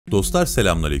Dostlar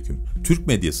selamünaleyküm. Türk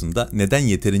medyasında neden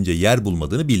yeterince yer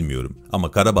bulmadığını bilmiyorum.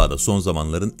 Ama Karabağ'da son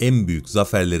zamanların en büyük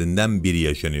zaferlerinden biri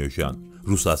yaşanıyor şu an.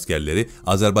 Rus askerleri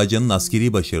Azerbaycan'ın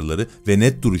askeri başarıları ve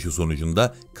net duruşu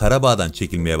sonucunda Karabağ'dan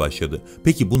çekilmeye başladı.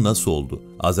 Peki bu nasıl oldu?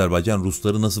 Azerbaycan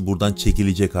Rusları nasıl buradan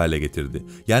çekilecek hale getirdi?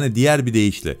 Yani diğer bir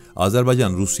deyişle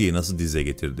Azerbaycan Rusya'yı nasıl dize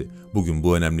getirdi? Bugün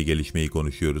bu önemli gelişmeyi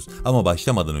konuşuyoruz. Ama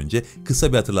başlamadan önce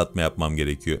kısa bir hatırlatma yapmam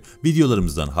gerekiyor.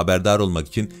 Videolarımızdan haberdar olmak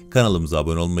için kanalımıza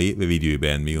abone olmayı ve videoyu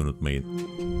beğenmeyi unutmayın.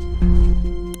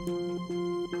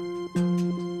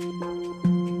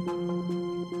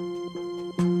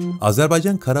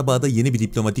 Azerbaycan Karabağ'da yeni bir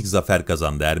diplomatik zafer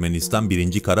kazandı. Ermenistan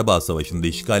 1. Karabağ Savaşı'nda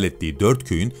işgal ettiği 4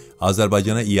 köyün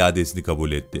Azerbaycan'a iadesini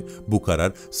kabul etti. Bu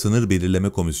karar Sınır Belirleme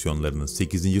Komisyonlarının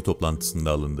 8.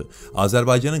 toplantısında alındı.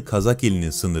 Azerbaycan'ın Kazakeli'nin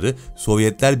sınırı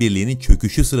Sovyetler Birliği'nin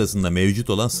çöküşü sırasında mevcut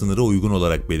olan sınıra uygun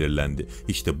olarak belirlendi.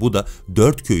 İşte bu da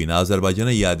 4 köyün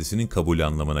Azerbaycan'a iadesinin kabulü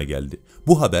anlamına geldi.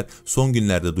 Bu haber son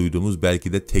günlerde duyduğumuz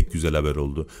belki de tek güzel haber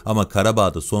oldu. Ama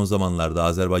Karabağ'da son zamanlarda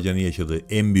Azerbaycan'ın yaşadığı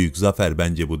en büyük zafer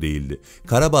bence bu değildi.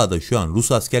 Karabağ'da şu an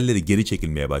Rus askerleri geri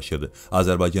çekilmeye başladı.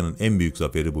 Azerbaycan'ın en büyük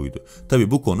zaferi buydu.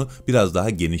 Tabi bu konu biraz daha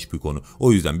geniş bir konu.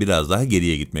 O yüzden biraz daha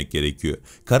geriye gitmek gerekiyor.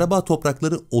 Karabağ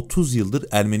toprakları 30 yıldır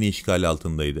Ermeni işgali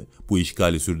altındaydı. Bu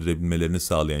işgali sürdürebilmelerini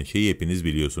sağlayan şeyi hepiniz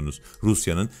biliyorsunuz.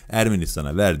 Rusya'nın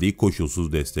Ermenistan'a verdiği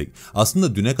koşulsuz destek.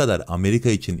 Aslında düne kadar Amerika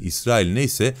için İsrail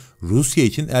neyse Rusya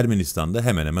için Ermenistan'da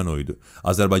hemen hemen oydu.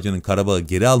 Azerbaycan'ın Karabağ'ı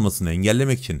geri almasını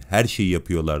engellemek için her şeyi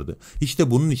yapıyorlardı.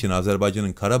 İşte bunun için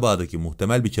Azerbaycan'ın Karabağ'daki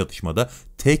muhtemel bir çatışmada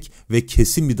tek ve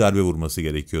kesin bir darbe vurması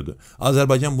gerekiyordu.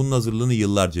 Azerbaycan bunun hazırlığını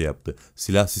yıllarca yaptı.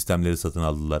 Silah sistemleri satın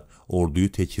aldılar.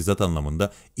 Orduyu teçhizat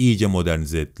anlamında iyice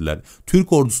modernize ettiler.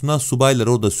 Türk ordusundan subaylar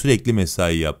orada sürekli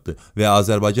mesai yaptı ve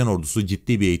Azerbaycan ordusu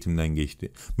ciddi bir eğitimden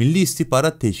geçti. Milli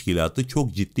İstihbarat Teşkilatı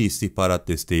çok ciddi istihbarat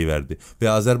desteği verdi ve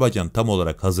Azerbaycan tam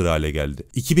olarak hazır hale geldi.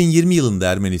 2020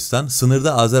 yılında Ermenistan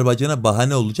sınırda Azerbaycan'a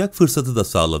bahane olacak fırsatı da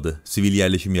sağladı. Sivil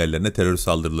yerleşim yerlerine terör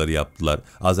saldırıları yaptılar.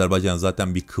 Azerbaycan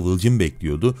zaten bir kıvılcım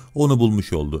bekliyordu, onu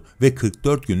bulmuş oldu ve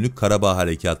 44 günlük Karabağ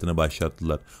harekatını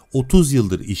başlattılar. 30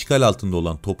 yıldır işgal altında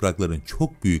olan toprakların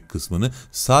çok büyük kısmını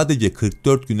sadece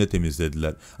 44 günde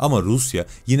temizlediler. Ama Rusya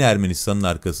yine Ermenistan'ın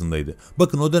arkasındaydı.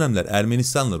 Bakın o dönemler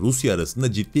Ermenistan'la Rusya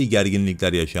arasında ciddi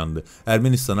gerginlikler yaşandı.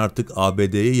 Ermenistan artık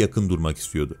ABD'ye yakın durmak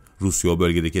istiyordu. Rusya o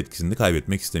bölgedeki etkisini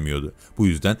kaybetmek istemiyordu. Bu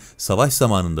yüzden savaş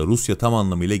zamanında Rusya tam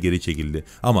anlamıyla geri çekildi.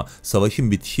 Ama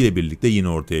savaşın bitişiyle birlikte yine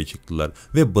ortaya çıktılar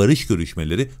ve barış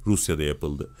görüşmeleri Rusya'da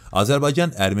yapıldı.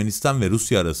 Azerbaycan, Ermenistan ve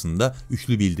Rusya arasında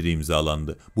üçlü bildiri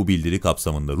imzalandı. Bu bildiri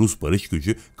kapsamında Rus barış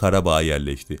gücü Karabağ'a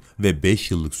yerleşti ve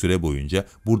 5 yıllık süre boyunca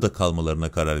burada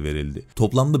kalmalarına karar verildi.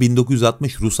 Toplamda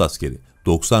 1960 Rus askeri,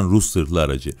 90 Rus zırhlı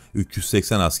aracı,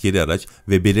 380 askeri araç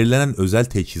ve belirlenen özel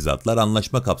teçhizatlar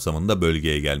anlaşma kapsamında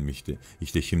bölgeye gelmişti.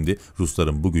 İşte şimdi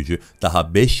Rusların bu gücü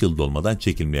daha 5 yıl dolmadan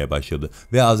çekilmeye başladı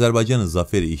ve Azerbaycan'ın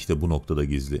zaferi işte bu noktada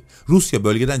gizli. Rusya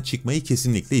bölgeden çıkmayı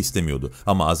kesinlikle istemiyordu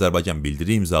ama Azerbaycan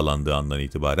bildiri imzalandığı andan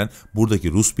itibaren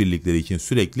buradaki Rus birlikleri için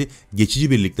sürekli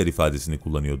geçici birlikler ifadesini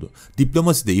kullanıyordu.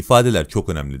 Diplomaside ifadeler çok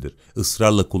önemlidir.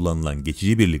 Israrla kullanılan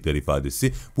geçici birlikler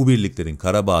ifadesi bu birliklerin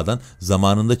Karabağ'dan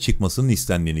zamanında çıkmasının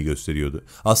istendiğini gösteriyordu.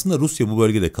 Aslında Rusya bu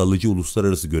bölgede kalıcı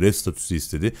uluslararası görev statüsü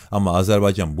istedi ama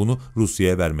Azerbaycan bunu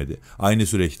Rusya'ya vermedi. Aynı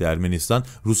süreçte Ermenistan,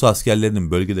 Rus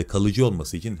askerlerinin bölgede kalıcı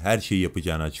olması için her şeyi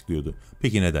yapacağını açıklıyordu.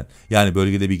 Peki neden? Yani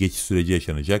bölgede bir geçiş süreci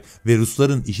yaşanacak ve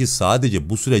Rusların işi sadece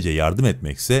bu sürece yardım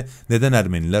etmekse neden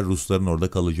Ermeniler Rusların orada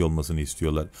kalıcı olmasını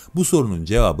istiyorlar? Bu sorunun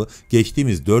cevabı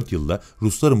geçtiğimiz 4 yılda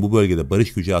Rusların bu bölgede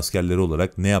barış gücü askerleri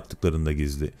olarak ne yaptıklarında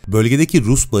gizli. Bölgedeki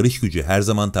Rus barış gücü her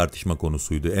zaman tartışma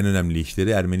konusuydu. En önemli işleri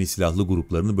Ermeni silahlı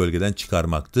gruplarını bölgeden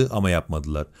çıkarmaktı ama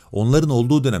yapmadılar. Onların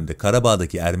olduğu dönemde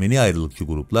Karabağ'daki Ermeni ayrılıkçı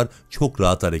gruplar çok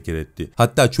rahat hareket etti.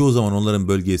 Hatta çoğu zaman onların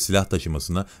bölgeye silah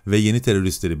taşımasına ve yeni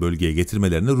teröristleri bölgeye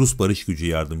getirmelerine Rus barış gücü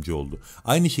yardımcı oldu.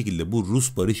 Aynı şekilde bu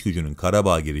Rus barış gücünün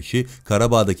Karabağ'a girişi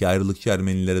Karabağ'daki ayrılıkçı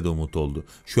Ermenilere de umut oldu.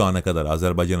 Şu ana kadar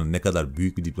Azerbaycan'ın ne kadar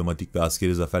büyük bir diplomatik ve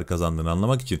askeri zafer kazandığını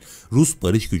anlamak için Rus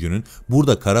barış gücünün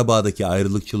burada Karabağ'daki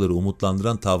ayrılıkçıları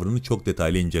umutlandıran tavrını çok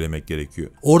detaylı incelemek gerekiyor.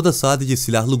 Orada sadece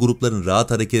silahlı grupların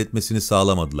rahat hareket etmesini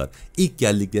sağlamadılar. İlk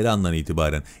geldikleri andan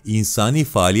itibaren insani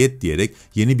faaliyet diyerek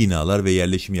yeni binalar ve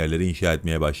yerleşim yerleri inşa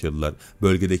etmeye başladılar.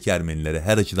 Bölgedeki Ermenilere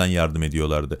her açıdan yardım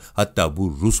ediyorlardı. Hatta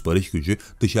bu Rus barış gücü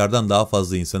dışarıdan daha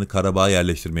fazla insanı Karabağ'a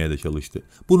yerleştirmeye de çalıştı.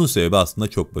 Bunun sebebi aslında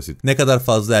çok basit. Ne kadar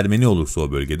fazla Ermeni olursa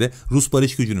o bölgede Rus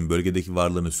barış gücünün bölgedeki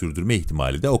varlığını sürdürme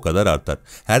ihtimali de o kadar artar.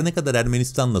 Her ne kadar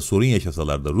Ermenistan'la sorun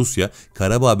yaşasalar da Rusya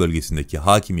Karabağ bölgesindeki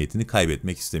hakimiyetini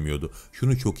kaybetmek istemiyordu.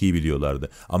 Şunu çok iyi biliyorlardı.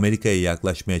 Amerika'ya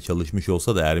yaklaşmaya çalışmış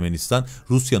olsa da Ermenistan,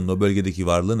 Rusya'nın o bölgedeki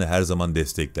varlığını her zaman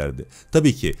desteklerdi.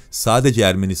 Tabii ki sadece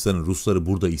Ermenistan'ın Rusları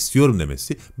burada istiyorum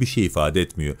demesi bir şey ifade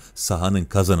etmiyor. Sahanın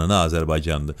kazananı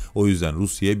Azerbaycan'dı. O yüzden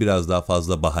Rusya'ya biraz daha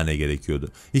fazla bahane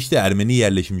gerekiyordu. İşte Ermeni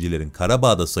yerleşimcilerin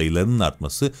Karabağ'da sayılarının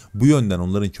artması bu yönden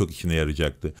onların çok işine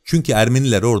yarayacaktı. Çünkü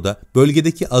Ermeniler orada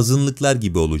bölgedeki azınlıklar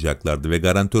gibi olacaklardı ve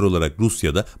garantör olarak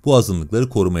Rusya da bu azınlıkları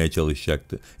korumaya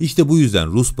çalışacaktı. İşte bu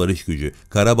yüzden Rus barış gücü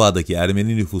Karabağ'daki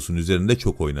Ermeni nüfusun üzerinde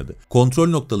çok oynadı. Kontrol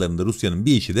noktalarında Rusya'nın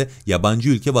bir işi de yabancı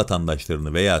ülke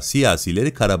vatandaşlarını veya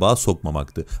siyasileri Karabağ'a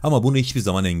sokmamaktı. Ama bunu hiçbir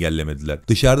zaman engellemediler.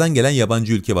 Dışarıdan gelen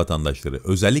yabancı ülke vatandaşları,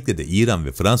 özellikle de İran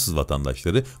ve Fransız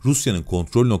vatandaşları Rusya'nın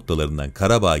kontrol noktalarından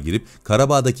Karabağ'a girip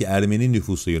Karabağ'daki Ermeni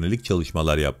nüfusa yönelik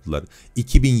çalışmalar yaptılar.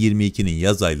 2022'nin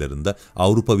yaz aylarında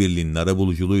Avrupa Birliği'nin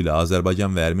arabuluculuğuyla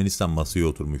Azerbaycan ve Ermenistan masaya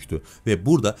oturmuştu ve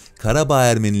burada Karabağ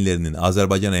Ermenilerinin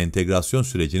Azerbaycan'a entegrasyon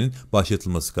sürecinin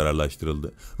başlatılması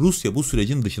kararlaştırıldı. Rusya bu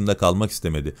sürecin dışında kalmak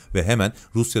istemedi ve hemen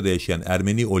Rusya'da yaşayan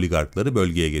Ermeni oligarkları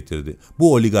bölgeye getirdi.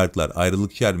 Bu oligarklar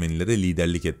ayrılıkçı Ermenilere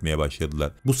liderlik etmeye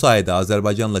başladılar. Bu sayede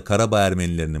Azerbaycan'la Karabağ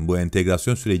Ermenilerinin bu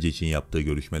entegrasyon süreci için yaptığı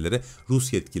görüşmelere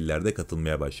Rus yetkililer de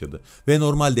katılmaya başladı. Ve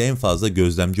normalde en fazla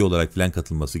gözlemci olarak filan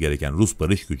katılması gereken Rus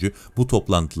barış gücü bu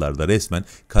toplantılarda resmen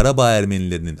Karabağ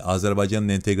Ermenilerinin Azerbaycan'ın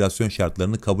entegrasyon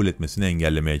şartlarını kabul etmesini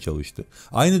engellemeye çalıştı.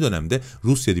 Aynı dönemde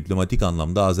Rusya diplomatik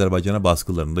anlamda Azerbaycan'a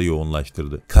baskılarını da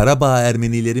yoğunlaştırdı. Karabağ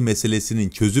Ermenileri meselesinin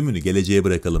çözümünü geleceğe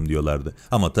bırakalım diyorlardı.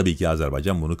 Ama tabii ki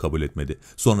Azerbaycan bunu kabul etmedi.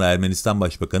 Sonra Ermenistan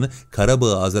Başbakanı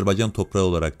Karabağ'ı Azerbaycan toprağı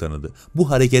olarak tanıdı. Bu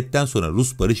hareketten sonra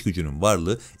Rus barış gücünün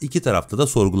varlığı iki tarafta da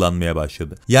sorgulanmaya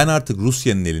başladı. Yani artık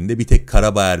Rusya'nın elinde bir tek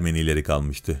Karabağ Ermenileri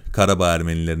kalmıştı. Karabağ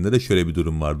Ermenilerinde de şöyle bir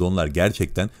durum vardı. Onlar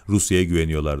gerçekten Rusya'ya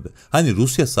güveniyorlardı. Hani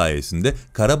Rusya sayesinde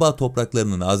Karabağ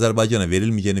topraklarının Azerbaycan'a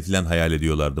verilmeyeceğini filan hayal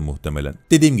ediyorlardı muhtemelen.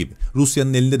 Dediğim gibi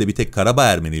Rusya'nın elinde de bir tek Karabağ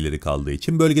Ermenileri kaldığı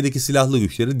için bölgedeki silahlı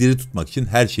güçleri diri tutmak için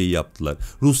her şeyi yaptılar.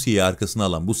 Rusya'yı arkasına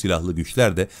alan bu silahlı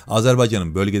güçler de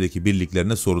Azerbaycan'ın bölgedeki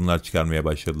birliklerine sorunlar çıkarmaya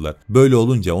başladılar. Böyle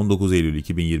olunca 19 Eylül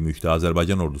 2023'te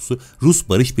Azerbaycan ordusu Rus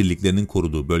barış birliklerinin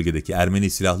koruduğu bölgedeki Ermeni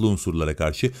silahlı unsurlara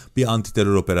karşı bir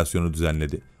antiterör operasyonu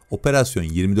düzenledi. Operasyon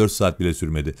 24 saat bile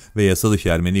sürmedi ve yasa dışı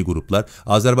Ermeni gruplar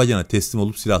Azerbaycan'a teslim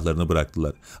olup silahlarını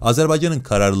bıraktılar. Azerbaycan'ın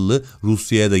kararlılığı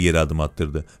Rusya'ya da geri adım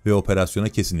attırdı ve operasyona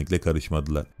kesinlikle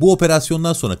karışmadılar. Bu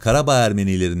operasyondan sonra Karabağ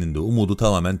Ermenilerinin de umudu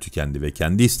tamamen tükendi ve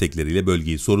kendi istekleriyle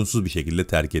bölgeyi sorunsuz bir şekilde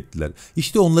terk ettiler.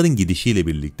 İşte onların gidişiyle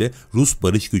birlikte Rus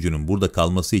barış gücünün burada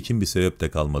kalması için bir sebep de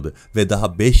kalmadı ve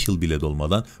daha 5 yıl bile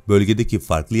dolmadan bölgedeki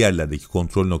farklı yerlerdeki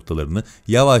kontrol noktalarını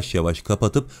yavaş yavaş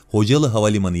kapatıp Hocalı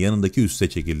Havalimanı yanındaki üsse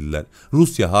çekildi.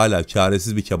 Rusya hala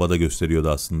çaresiz bir çabada gösteriyordu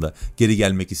aslında. Geri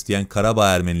gelmek isteyen Karabağ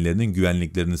Ermenilerinin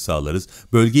güvenliklerini sağlarız,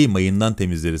 bölgeyi mayından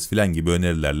temizleriz filan gibi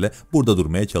önerilerle burada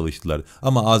durmaya çalıştılar.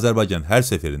 Ama Azerbaycan her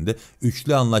seferinde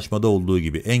üçlü anlaşmada olduğu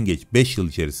gibi en geç 5 yıl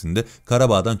içerisinde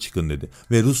Karabağ'dan çıkın dedi.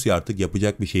 Ve Rusya artık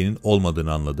yapacak bir şeyinin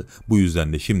olmadığını anladı. Bu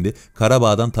yüzden de şimdi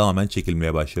Karabağ'dan tamamen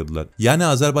çekilmeye başladılar. Yani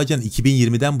Azerbaycan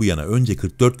 2020'den bu yana önce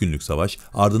 44 günlük savaş,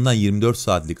 ardından 24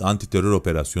 saatlik antiterör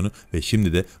operasyonu ve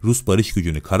şimdi de Rus barış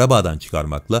gücünü Karabağ'dan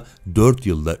çıkarmakla 4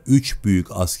 yılda 3 büyük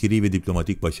askeri ve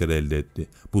diplomatik başarı elde etti.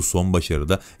 Bu son başarı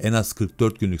da en az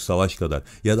 44 günlük savaş kadar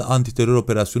ya da antiterör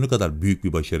operasyonu kadar büyük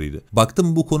bir başarıydı.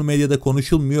 Baktım bu konu medyada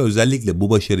konuşulmuyor, özellikle bu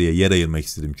başarıya yer ayırmak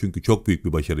istedim çünkü çok büyük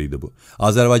bir başarıydı bu.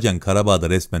 Azerbaycan Karabağ'da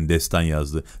resmen destan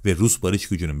yazdı ve Rus barış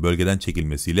gücünün bölgeden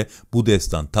çekilmesiyle bu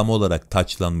destan tam olarak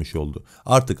taçlanmış oldu.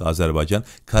 Artık Azerbaycan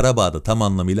Karabağ'da tam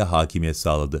anlamıyla hakimiyet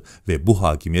sağladı ve bu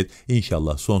hakimiyet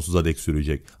inşallah sonsuza dek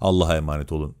sürecek. Allah'a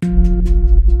emanet olun.